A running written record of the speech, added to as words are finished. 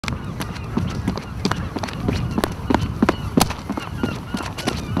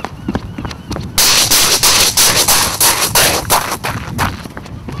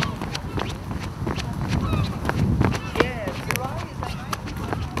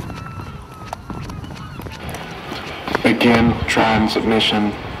Begin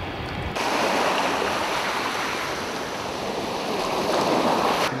transmission.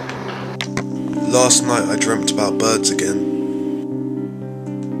 Last night I dreamt about birds again.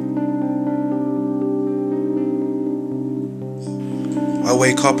 I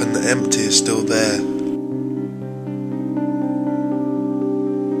wake up and the empty is still there.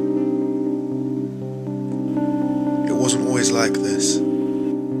 It wasn't always like this.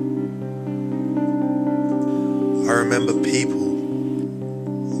 I remember people.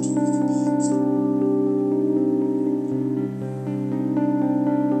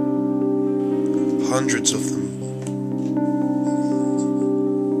 Hundreds of them.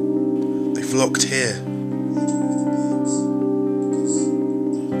 They flocked here.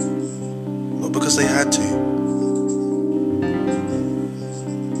 Not because they had to,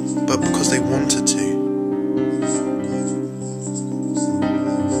 but because they wanted to.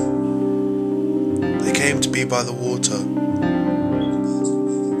 They came to be by the water.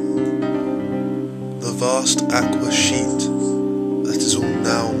 The vast aqua sheet that is all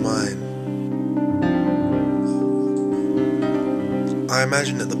now mine. I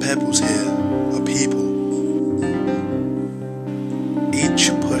imagine that the pebbles here are people,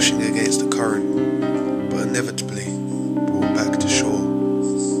 each pushing against the current, but inevitably brought back to shore.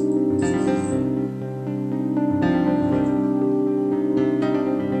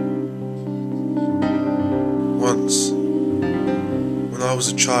 Once, when I was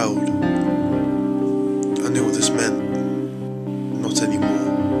a child, I knew what this meant. Not anymore.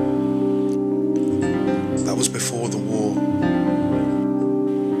 That was before the war.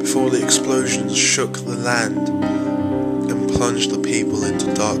 Before the explosions shook the land and plunged the people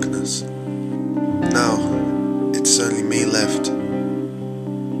into darkness. Now, it is only me left.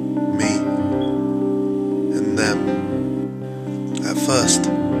 Me and them. At first,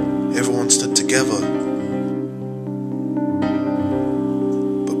 everyone stood together.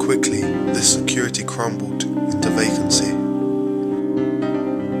 But quickly, this security crumbled into vacancy.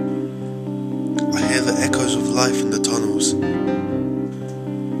 I hear the echoes of life in the tunnels.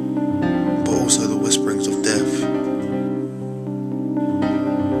 Also the whisperings of death.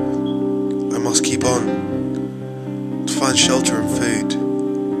 I must keep on to find shelter and food.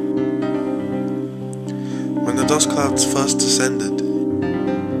 When the dust clouds first descended,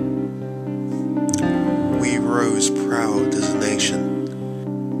 we rose proud as a nation.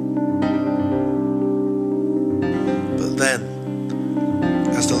 But then,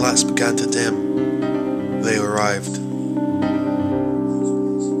 as the lights began to dim, they arrived.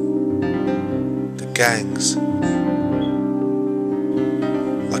 Gangs,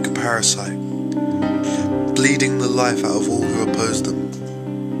 like a parasite, bleeding the life out of all who opposed them,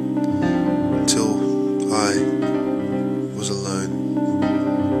 until I was alone.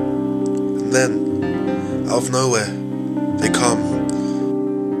 And then, out of nowhere, they come,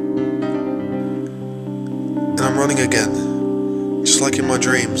 and I'm running again, just like in my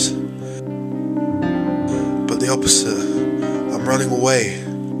dreams. But the opposite, I'm running away.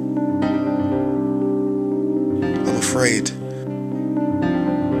 Afraid.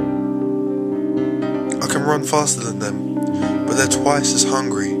 I can run faster than them, but they're twice as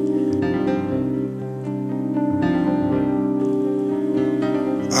hungry.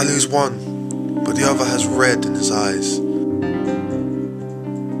 I lose one, but the other has red in his eyes,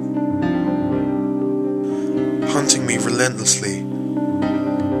 hunting me relentlessly,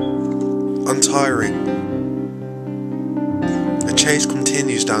 untiring. The chase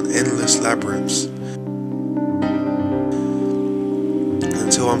continues down endless labyrinths,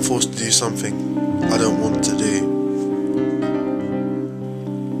 until I'm forced to do something I don't want to do.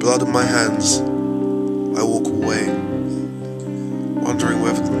 Blood in my hands, I walk away, wondering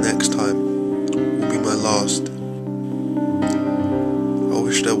whether the next time will be my last. I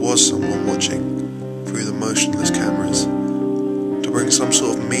wish there was someone watching through the motionless cameras to bring some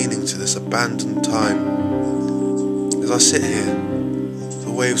sort of meaning to this abandoned time. As I sit here,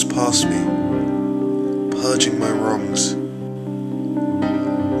 the waves pass me, purging my wrongs,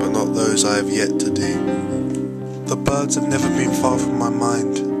 not those I have yet to do. The birds have never been far from my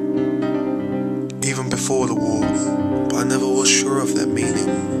mind, even before the war, but I never was sure of their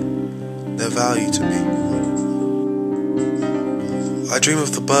meaning, their value to me. I dream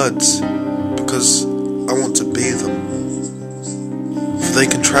of the birds because I want to be them, for they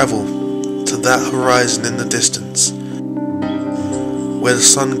can travel to that horizon in the distance, where the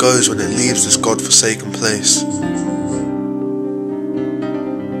sun goes when it leaves this God-forsaken place.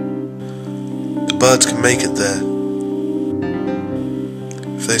 Birds can make it there,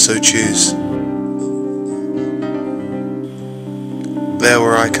 if they so choose. There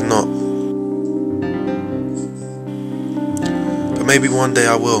where I cannot. Maybe one day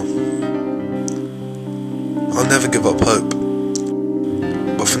I will. I'll never give up hope.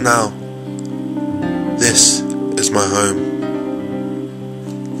 But for now, this is my home.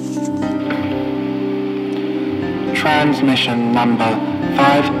 Transmission number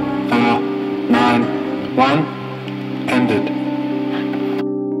 5491 ended.